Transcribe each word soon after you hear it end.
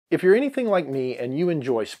If you're anything like me and you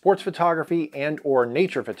enjoy sports photography and/or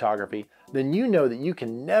nature photography, then you know that you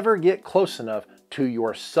can never get close enough to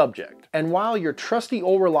your subject. And while your trusty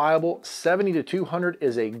old reliable 70-200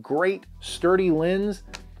 is a great sturdy lens,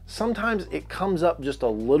 sometimes it comes up just a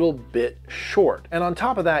little bit short. And on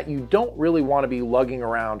top of that, you don't really want to be lugging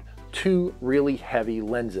around two really heavy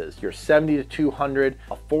lenses, your 70-200,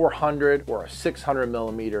 a 400, or a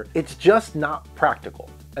 600mm. It's just not practical.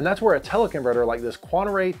 And that's where a teleconverter like this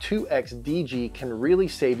Quantaray 2X DG can really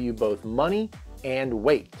save you both money and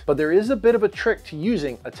weight. But there is a bit of a trick to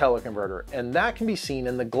using a teleconverter, and that can be seen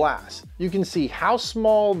in the glass. You can see how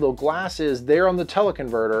small the glass is there on the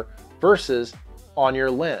teleconverter versus on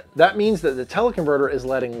your lens. That means that the teleconverter is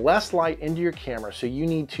letting less light into your camera, so you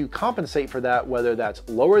need to compensate for that, whether that's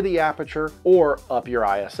lower the aperture or up your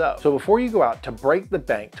ISO. So before you go out to break the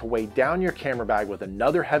bank to weigh down your camera bag with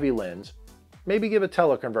another heavy lens, maybe give a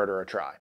teleconverter a try.